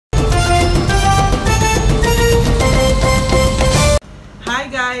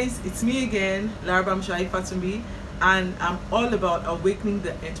guys, it's me again, Larabam Shai Fatumbi, and I'm all about awakening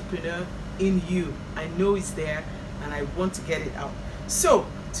the entrepreneur in you. I know it's there and I want to get it out. So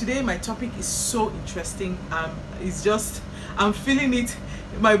today my topic is so interesting. I'm feeling it,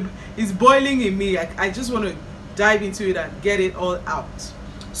 it's boiling in me. I just want to dive into it and get it all out.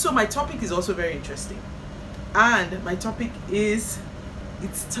 So my topic is also very interesting, and my topic is,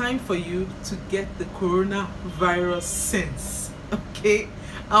 it's time for you to get the coronavirus sense. Okay,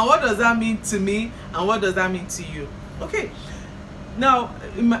 and what does that mean to me, and what does that mean to you? Okay, now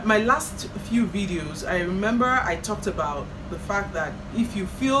in my last few videos, I remember I talked about the fact that if you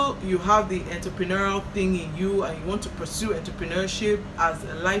feel you have the entrepreneurial thing in you and you want to pursue entrepreneurship as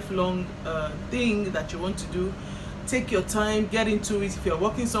a lifelong thing that you want to do, take your time, get into it. If you're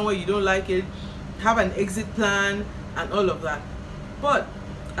working somewhere you don't like it, have an exit plan and all of that.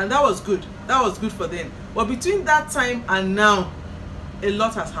 And that was good for then. But between that time and now, a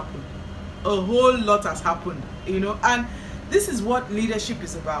lot has happened. A whole lot has happened, you know. And this is what leadership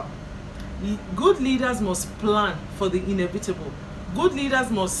is about. Good leaders must plan for the inevitable. Good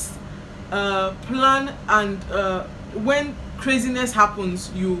leaders must plan, and when craziness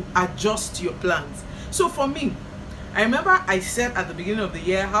happens, you adjust your plans. So for me, I remember I said at the beginning of the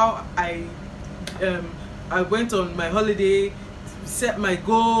year how I went on my holiday, set my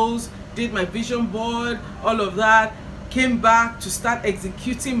goals, did my vision board, all of that, came back to start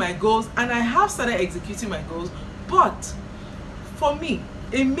executing my goals, and I have started executing my goals. But for me,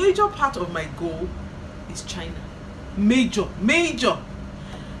 a major part of my goal is China. Major.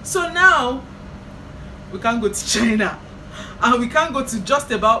 So now we can't go to China, and we can't go to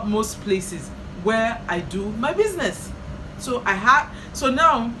just about most places where I do my business. So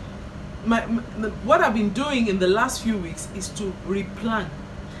now what I've been doing in the last few weeks is to replan,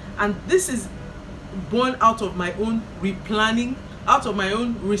 and this is born out of my own replanning, out of my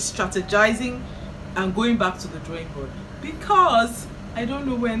own re-strategizing, and going back to the drawing board, because I don't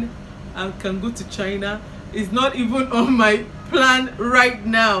know when I can go to China. It's not even on my plan right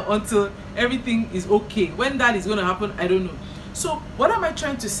now until everything is okay. When that is going to happen, I don't know. So what am I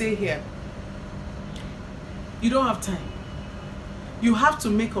trying to say here? You don't have time. You have to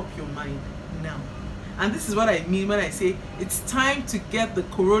make up your mind now. And this is what I mean when I say it's time to get the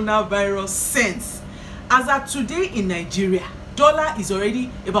coronavirus sense. As at today in Nigeria, dollar is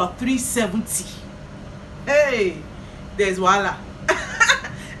already about 370. Hey, there's wahala.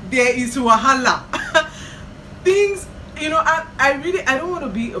 There is wahala. Things, you know, I don't want to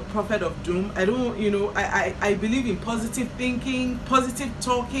be a prophet of doom. I don't, you know, I believe in positive thinking, positive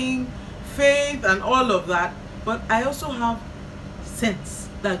talking, faith and all of that. But I also have sense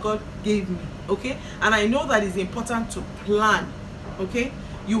that God gave me, okay? And I know that it's important to plan, okay?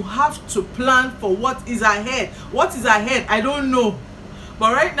 You have to plan for what is ahead. What is ahead, I don't know.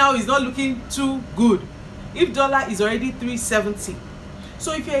 But right now, it's not looking too good. If dollar is already 370.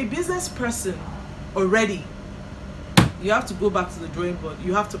 So if you're a business person already, you have to go back to the drawing board.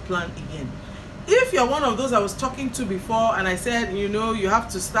 You have to plan again. If you're one of those I was talking to before and I said, you know, you have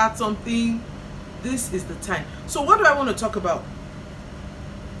to start something, this is the time. So what do I want to talk about?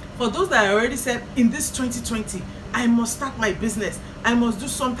 For those that I already said, in this 2020, I must start my business. I must do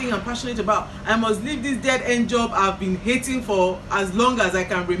something I'm passionate about. I must leave this dead end job I've been hating for as long as I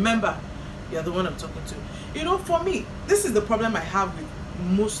can remember. You're the one I'm talking to. You know, for me, this is the problem I have with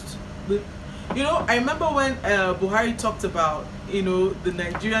most. You know, I remember when Buhari talked about, you know, the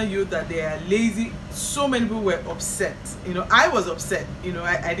Nigerian youth, that they are lazy. So many people were upset. You know, I was upset. You know,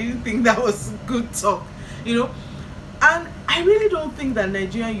 I didn't think that was good talk. You know, and I really don't think that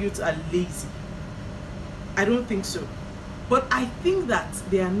Nigerian youths are lazy. I don't think so. But I think that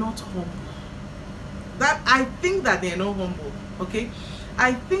they are not humble. I think that they are not humble, okay?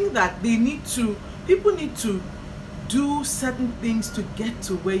 I think that people need to do certain things to get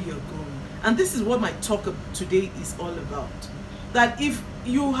to where you're going. And this is what my talk today is all about. That if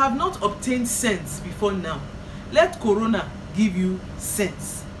you have not obtained sense before now, let Corona give you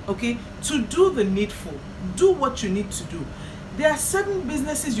sense, okay? To do the needful, do what you need to do. There are certain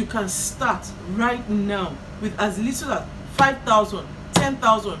businesses you can start right now with as little as 5,000,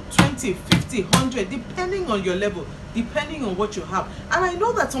 10,000, 20, 50, 100, depending on your level, depending on what you have. And I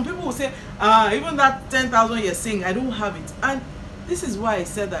know that some people will say, even that 10,000 you're saying, I don't have it. And this is why I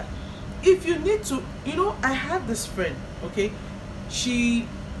said that if you need to, you know, I had this friend, okay, she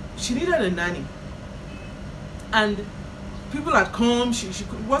needed a nanny, and people had come, she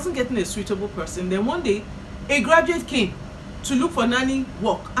wasn't getting a suitable person. Then one day a graduate came to look for nanny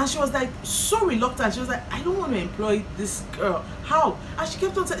work, and she was like so reluctant. She was like, I don't want to employ this girl. How? And she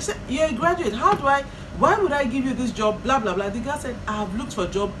kept on saying, she said, you're a graduate, why would I give you this job, blah blah blah. The girl said, I have looked for a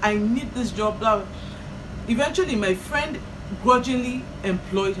job, I need this job, blah, blah. Eventually my friend grudgingly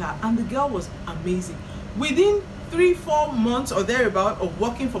employed her, and the girl was amazing. Within 3-4 months or thereabout of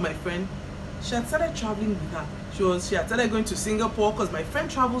working for my friend, she had started traveling with her. She had started going to Singapore, because my friend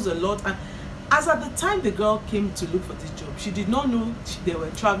travels a lot. And as at the time the girl came to look for this job, she did not know there were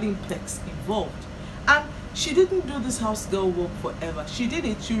traveling perks involved. And she didn't do this house girl work forever. She did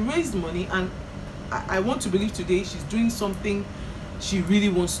it, she raised money, and I want to believe today she's doing something she really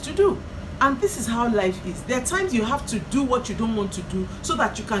wants to do. And this is how life is. There are times you have to do what you don't want to do so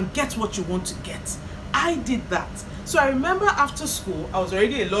that you can get what you want to get. I did that. So I remember after school, I was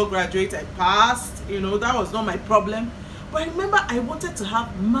already a law graduate, I passed, that was not my problem. But I remember I wanted to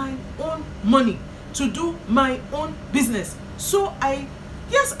have my own money, to do my own business. So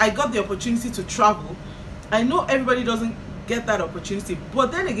yes, I got the opportunity to travel. I know everybody doesn't get that opportunity,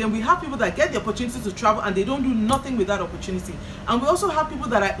 but then again, we have people that get the opportunity to travel and they don't do nothing with that opportunity. And we also have people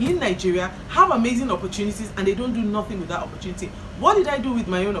that are in Nigeria, have amazing opportunities, and they don't do nothing with that opportunity. What did I do with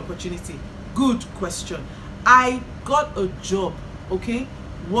my own opportunity? Good question. I got a job, okay,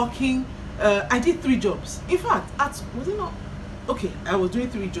 working. I did 3 jobs. In fact, I was doing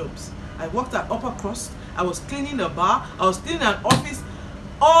 3 jobs. I worked at Upper Crust, I was cleaning a bar, I was cleaning an office,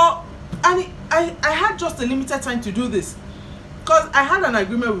 and I had just a limited time to do this, because I had an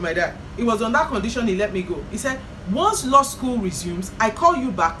agreement with my dad. It was on that condition he let me go. He said, once law school resumes, I call you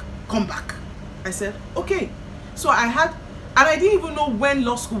back, come back. I said, okay. So and I didn't even know when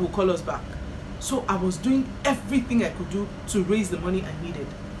law school would call us back. So I was doing everything I could do to raise the money I needed,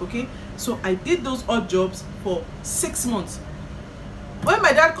 okay? So I did those odd jobs for 6 months. When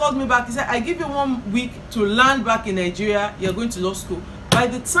my dad called me back, he said, I give you 1 week to land back in Nigeria, you're going to law school. By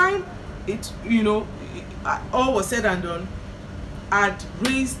the time all was said and done, I'd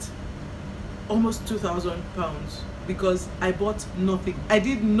raised almost £2,000 because I bought nothing. I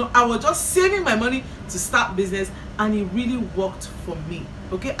was just saving my money to start business, and it really worked for me.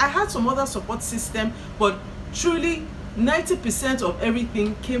 Okay, I had some other support system, but truly 90% of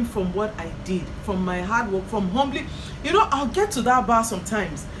everything came from what I did, from my hard work, from humbly. I'll get to that bar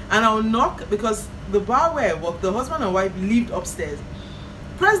sometimes and I'll knock, because the bar where I work, the husband and wife lived upstairs.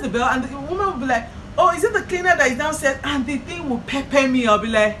 Press the bell and the woman will be like, oh, is it the cleaner that is downstairs? And the thing will pepper me. I'll be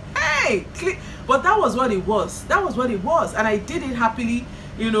like, hey, clean. But that was what it was. That was what it was. And I did it happily,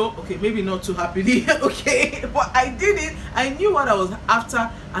 okay, maybe not too happily, okay, but I did it. I knew what I was after,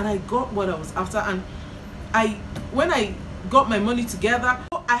 and I got what I was after. And when I got my money together,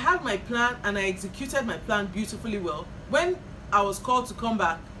 I had my plan and I executed my plan beautifully well. When I was called to come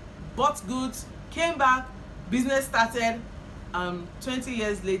back, bought goods, came back, business started. 20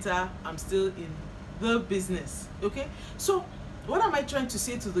 years later, I'm still in the business. Okay, so what am I trying to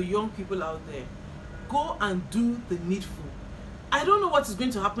say to the young people out there? Go and do the needful. I don't know what is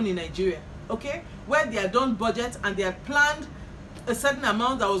going to happen in Nigeria, okay, where they are done budget and they had planned a certain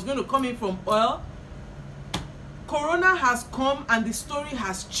amount that was going to come in from oil. Corona has come and the story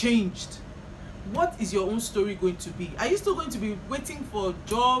has changed. What is your own story going to be? Are you still going to be waiting for a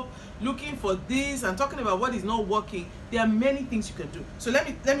job, looking for this and talking about what is not working? There are many things you can do. So let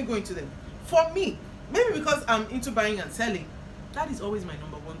me go into them. For me, maybe because I'm into buying and selling, that is always my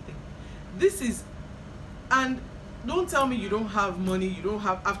number one thing. And don't tell me you don't have money,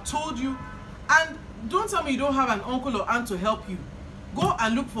 I've told you, and don't tell me you don't have an uncle or aunt to help you. Go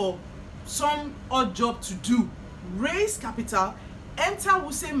and look for some odd job to do. Raise capital, enter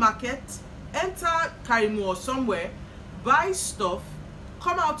Wuse Market, enter Karimu or somewhere, buy stuff,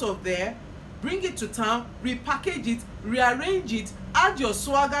 come out of there, bring it to town, repackage it, rearrange it, add your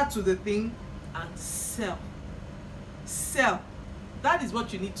swagger to the thing, and sell. Sell. That is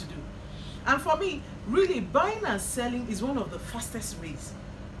what you need to do. And for me, really, buying and selling is one of the fastest ways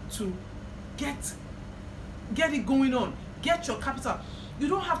to get it going on. Get your capital. You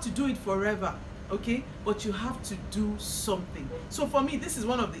don't have to do it forever, okay? But you have to do something. So for me, this is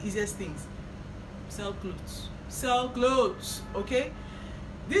one of the easiest things. Sell clothes. Sell clothes, okay?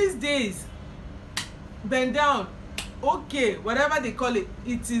 These days, bend down, okay, whatever they call it,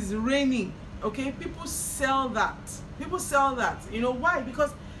 it is raining, okay? People sell that. People sell that. You know why?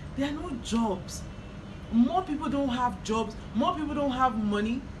 Because there are no jobs. More people don't have jobs, more people don't have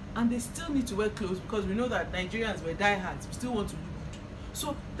money, and they still need to wear clothes, because we know that Nigerians were diehards. We still want to look good.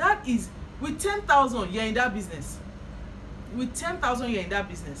 So that is, with 10,000 you're in that business. With 10,000 you're in that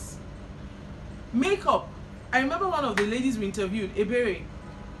business. Makeup. I remember one of the ladies we interviewed, Ebere.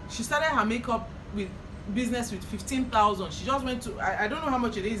 She started her makeup with business with 15,000. She just went to, I don't know how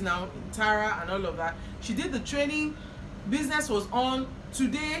much it is now in Tara and all of that. She did the training, business was on.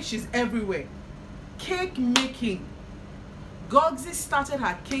 Today she's everywhere. Cake making. Gogsy started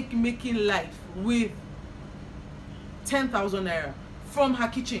her cake making life with 10,000 naira from her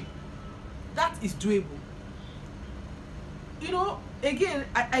kitchen. That is doable. You know, again,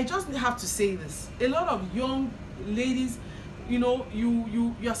 I just have to say this. A lot of young ladies, you know,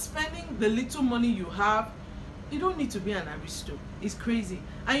 you're spending the little money you have. You don't need to be an aristo. It's crazy.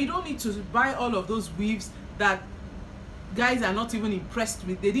 And you don't need to buy all of those weaves that guys are not even impressed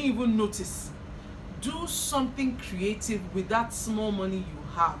with. They didn't even notice. Do something creative with that small money you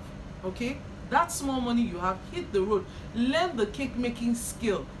have. Okay? That small money you have, hit the road. Learn the cake making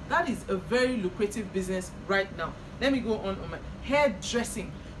skill. That is a very lucrative business right now. Let me go on my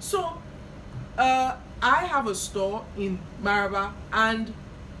hairdressing. So I have a store in Maraba, and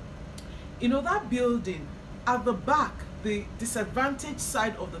you know that building at the back, the disadvantaged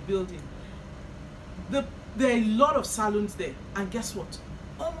side of the building, there are a lot of salons there, and guess what?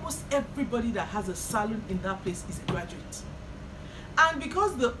 Almost everybody that has a salon in that place is a graduate. And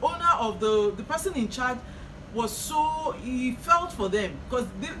because the owner of the person in charge was so, he felt for them, because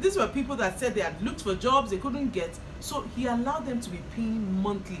these were people that said they had looked for jobs they couldn't get, so he allowed them to be paying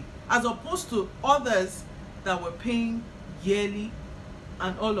monthly as opposed to others that were paying yearly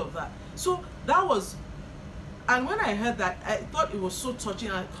and all of that. So that was, and when I heard that, I thought it was so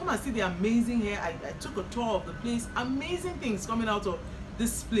touching. I come and see the amazing hair. I took a tour of the place. Amazing things coming out of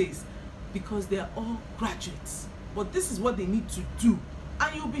this place, because they are all graduates, but this is what they need to do,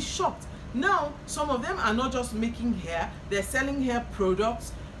 and you'll be shocked. Now some of them are not just making hair, they're selling hair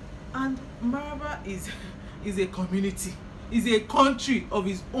products. And Maraba is a community, is a country of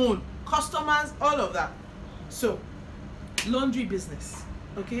its own, customers, all of that. So laundry business,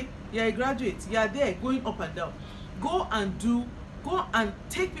 okay, you're a graduate, you're there going up and down. Go and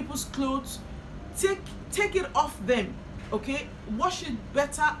take people's clothes, take it off them, okay, wash it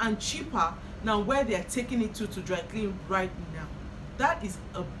better and cheaper than where they're taking it to dry clean right now. That is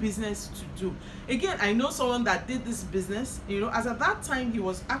a business to do. Again, I know someone that did this business, you know, as at that time he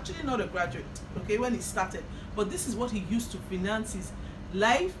was actually not a graduate, okay, when he started, but this is what he used to finance his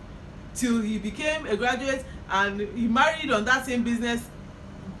life till he became a graduate, and he married on that same business,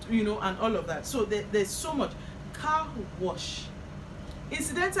 you know, and all of that. So there's so much. Car wash.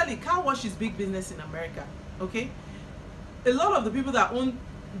 Incidentally, car wash is big business in America, okay? A lot of the people that own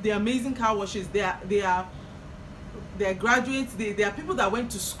the amazing car washes, they are graduates, they are people that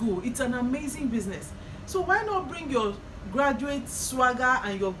went to school. It's an amazing business. So why not bring your graduate swagger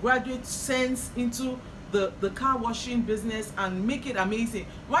and your graduate sense into the car washing business and make it amazing?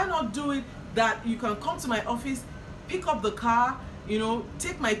 Why not do it that you can come to my office, pick up the car, you know,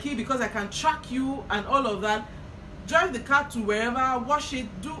 take my key because I can track you and all of that, drive the car to wherever, wash it,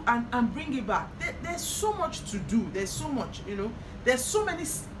 do and bring it back. There's so much to do. There's so much, you know, there's so many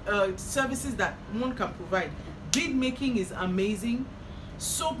services that one can provide. Bead making is amazing,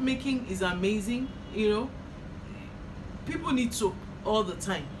 soap making is amazing, you know. People need soap all the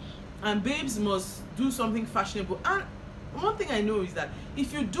time, and babes must do something fashionable. And one thing I know is that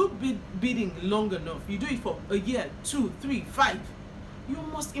if you do beading long enough, you do it for a year, 2, 3, 5, you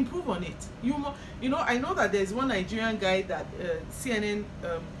must improve on it. You know, I know that there's one Nigerian guy that CNN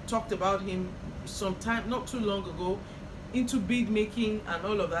talked about him sometime not too long ago, into bead making and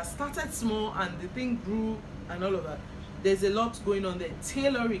all of that. Started small and the thing grew and all of that. There's a lot going on there.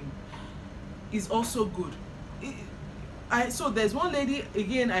 Tailoring is also good. So there's one lady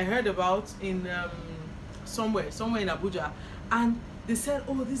again I heard about in somewhere in Abuja, and they said,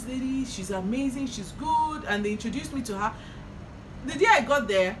 oh, this lady, she's amazing, she's good, and they introduced me to her. The day I got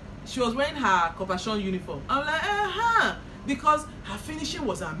there, she was wearing her Copachon uniform. I'm like, because her finishing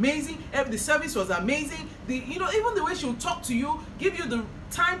was amazing, the service was amazing, you know, even the way she will talk to you, give you the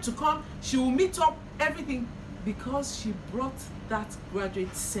time to come, she will meet up, everything, because she brought that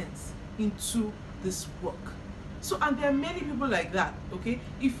graduate sense into this work. So, and there are many people like that, okay?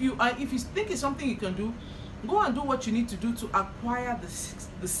 If you think it's something you can do, go and do what you need to do to acquire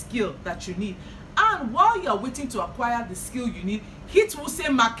the skill that you need. And while you're waiting to acquire the skill you need, hit Wuse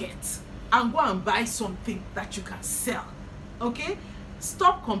Market and go and buy something that you can sell, okay?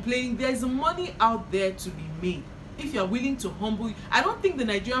 Stop complaining. There's money out there to be made if you're willing to humble. I don't think the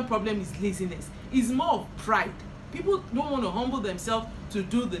Nigerian problem is laziness. It's more of pride. People don't want to humble themselves to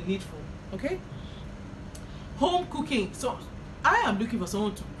do the needful, okay? Home cooking. So I am looking for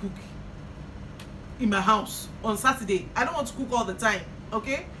someone to cook in my house on Saturday. I don't want to cook all the time,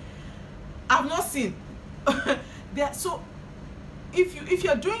 okay? I've not seen there. So if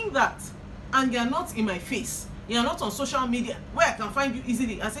you're doing that, and you're not in my face, you're not on social media where I can find you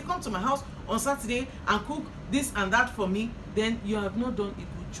easily and say, come to my house on Saturday and cook this and that for me, then you have not done a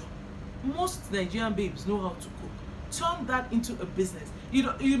good job. Most Nigerian babes know how to cook. Turn that into a business. You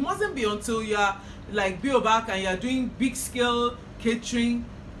know, it mustn't be until you're like Biobac and you're doing big scale catering.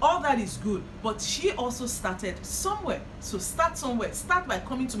 All that is good, but she also started somewhere. So start somewhere. Start by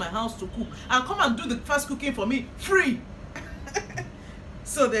coming to my house to cook, and come and do the first cooking for me free.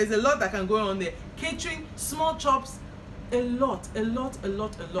 So there's a lot that can go on there. Catering, small chops, a lot.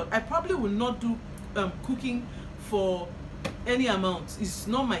 I probably will not do cooking for any amount. It's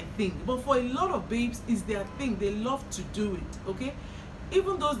not my thing, but for a lot of babes, it's their thing. They love to do it. Okay,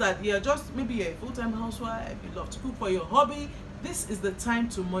 even those that you're just, maybe you're a full-time housewife, you love to cook for your hobby, this is the time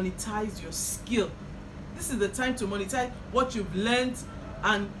to monetize your skill. This is the time to monetize what you've learned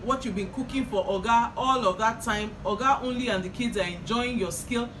and what you've been cooking for Oga all of that time. Oga only and the kids are enjoying your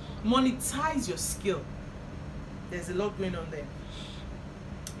skill. Monetize your skill. There's a lot going on there.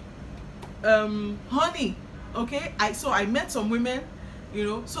 Honey, okay, I met some women, you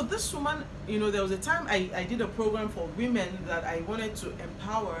know. So this woman, you know, there was a time I did a program for women that I wanted to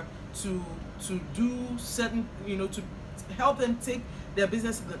empower to do certain, you know, to help them take their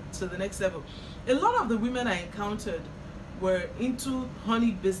business to the next level. A lot of the women I encountered were into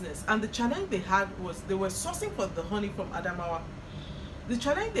honey business, and the challenge they had was they were sourcing for the honey from Adamawa. The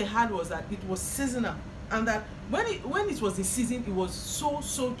challenge they had was that it was seasonal, and that when it was in season, it was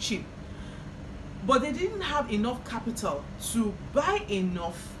so cheap. But they didn't have enough capital to buy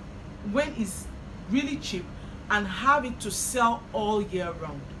enough when it's really cheap and have it to sell all year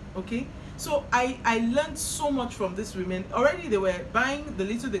round. Okay, so I learned so much from these women. Already they were buying the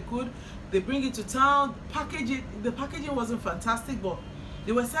little they could, they bring it to town, package it. The packaging wasn't fantastic, but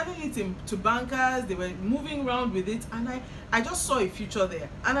they were selling it to bankers. They were moving around with it, and I just saw a future there.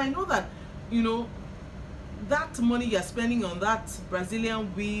 And I know that, you know, that money you're spending on that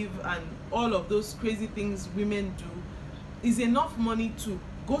Brazilian weave and all of those crazy things women do is enough money to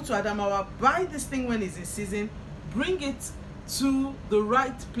go to Adamawa, buy this thing when it's in season, bring it to the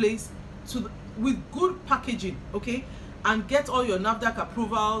right place with good packaging, okay, and get all your NAFDAC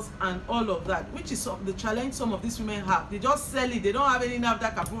approvals and all of that, which is the challenge some of these women have. They just sell it, they don't have any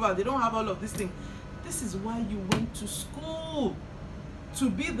NAFDAC approval, they don't have all of this thing. This is why you went to school, to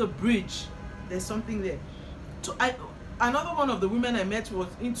be the bridge. There's something there. Another one of the women I met was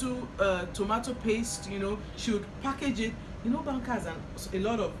into tomato paste. You know, she would package it. You know, bankers and a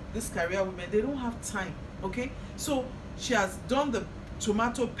lot of these career women, they don't have time, okay? So she has done the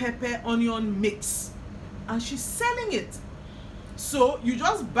tomato, pepper, onion mix, and she's selling it. So you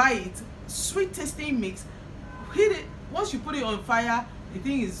just buy it, sweet tasting mix, heat it. Once you put it on fire, the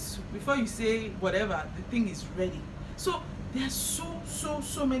thing is, before you say whatever, the thing is ready. So there's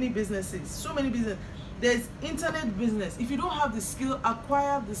so many businesses, so many businesses. There's internet business. If you don't have the skill,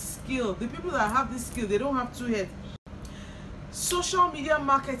 acquire the skill. The people that have this skill, they don't have two heads. Social media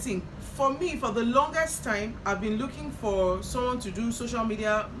marketing. For me, for the longest time, I've been looking for someone to do social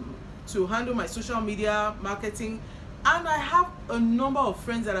media, to handle my social media marketing. And I have a number of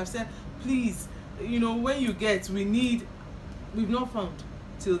friends that have said, please, you know, when you get, we've not found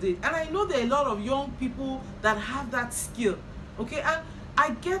till date. And I know there are a lot of young people that have that skill, okay? And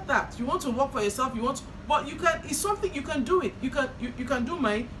I get that you want to work for yourself, but you can, it's something you can do it. You can do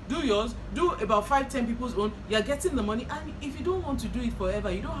mine, do yours, do about 5-10 people's own. You're getting the money, and if you don't want to do it forever,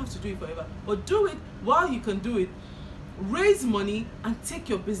 you don't have to do it forever, but do it while you can do it. Raise money and take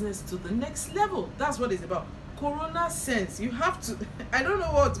your business to the next level. That's what it's about. Corona sense, you have to I don't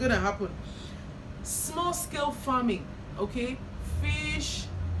know what's gonna happen. Small scale farming, okay, fish,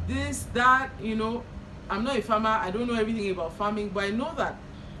 this, that, you know. I'm not a farmer, I don't know everything about farming, but I know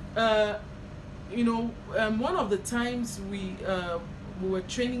that you know, one of the times we were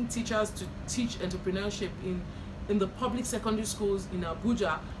training teachers to teach entrepreneurship in the public secondary schools in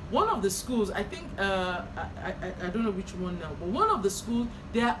Abuja. One of the schools, I think I don't know which one now, but one of the schools,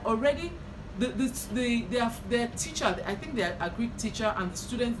 they are already their teacher, I think they are a Greek teacher, and the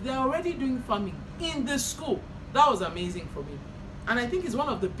students, they are already doing farming in the school. That was amazing for me, and I think it's one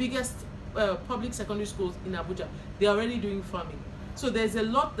of the biggest public secondary schools in Abuja. They're already doing farming. So there's a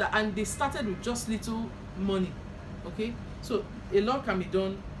lot that, and they started with just little money, okay? So a lot can be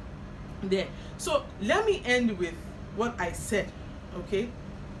done there. So let me end with what I said, okay?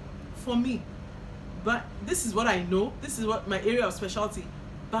 For me, but this is what I know, this is what my area of specialty,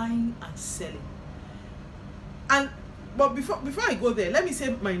 buying and selling. And but before I go there, let me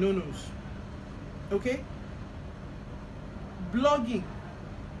say my no-nos, okay? Blogging.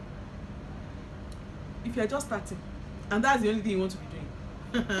 If you're just starting, and that's the only thing you want to be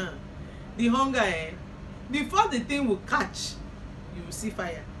doing, the hunger, before the thing will catch, you will see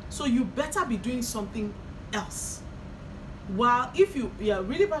fire. So you better be doing something else. While if you are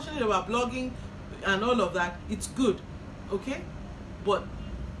really passionate about blogging and all of that, it's good, okay? But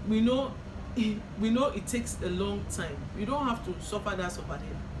we know it takes a long time. You don't have to suffer that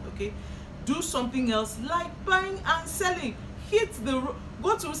here, okay? Do something else like buying and selling.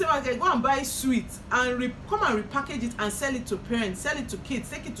 Go to Wuse Market, go and buy sweets and come and repackage it and sell it to parents, sell it to kids,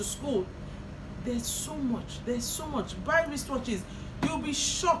 take it to school. There's so much. Buy wristwatches. You'll be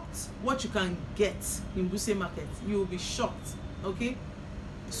shocked what you can get in Wuse Market. You'll be shocked, okay?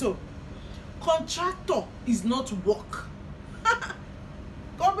 So contractor is not work.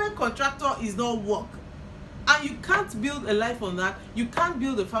 Government contractor is not work, and you can't build a life on that. You can't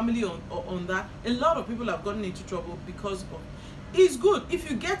build a family on that. A lot of people have gotten into trouble because of. It's good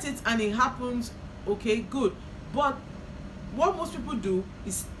if you get it and it happens, okay, good. But what most people do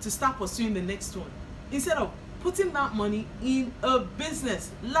is to start pursuing the next one instead of putting that money in a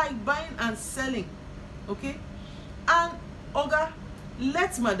business like buying and selling, okay? And Oga,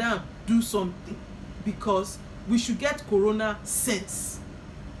 let Madam do something, because we should get corona sense.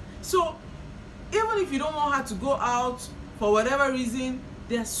 So even if you don't want her to go out for whatever reason,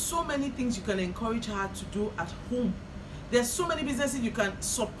 there's so many things you can encourage her to do at home. There's so many businesses you can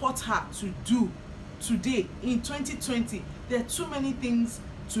support her to do today in 2020. There are too many things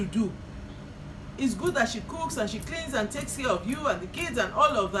to do. It's good that she cooks and she cleans and takes care of you and the kids and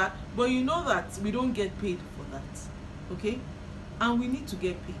all of that, but you know that we don't get paid for that, okay? And we need to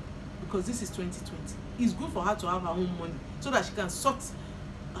get paid, because this is 2020. It's good for her to have her own money so that she can sort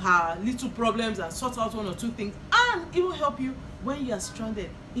her little problems and sort out one or two things, and even help you when you are stranded,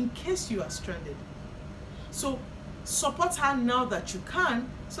 in case you are stranded. So support her now that you can,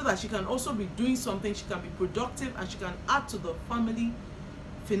 so that she can also be doing something, she can be productive, and she can add to the family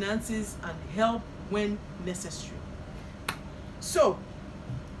finances and help when necessary. So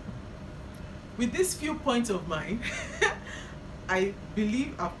with these few points of mine, I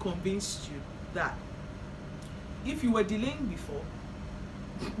believe I've convinced you that if you were delaying before,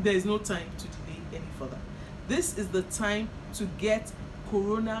 there is no time to delay any further. This is the time to get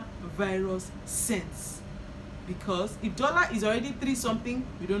coronavirus sense, because if dollar is already 3 something,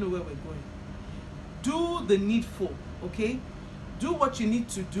 we don't know where we're going. Do the needful, okay? Do what you need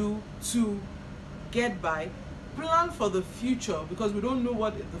to do to get by. Plan for the future, because we don't know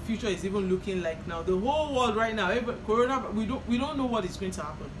what the future is even looking like now. The whole world right now, corona, we don't know what is going to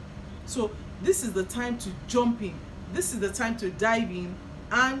happen. So this is the time to jump in. This is the time to dive in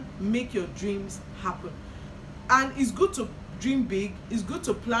and make your dreams happen. And it's good to dream big, it's good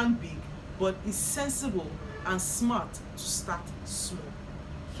to plan big, but it's sensible and smart to start small.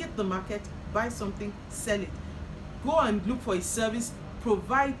 Hit the market, buy something, sell it. Go and look for a service,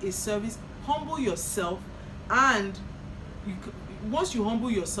 provide a service, humble yourself, and once you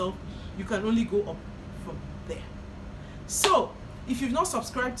humble yourself, you can only go up from there. So if you've not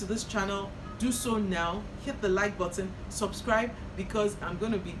subscribed to this channel, do so now. Hit the like button, subscribe, because I'm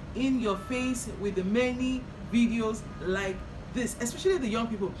going to be in your face with the many videos like this, especially the young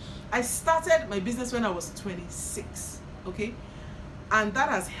people. I started my business when I was 26, okay, and that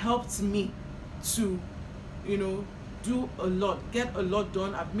has helped me to, you know, do a lot, get a lot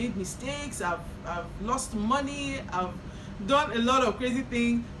done. I've made mistakes, I've lost money, I've done a lot of crazy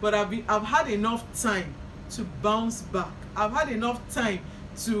things, but I've had enough time to bounce back. I've had enough time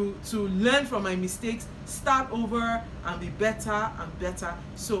to learn from my mistakes, start over, and be better and better.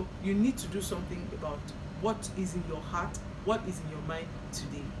 So you need to do something about what is in your heart, what is in your mind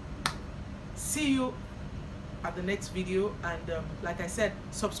today. See you at the next video, and like I said,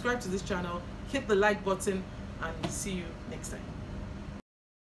 subscribe to this channel, hit the like button, and see you next time.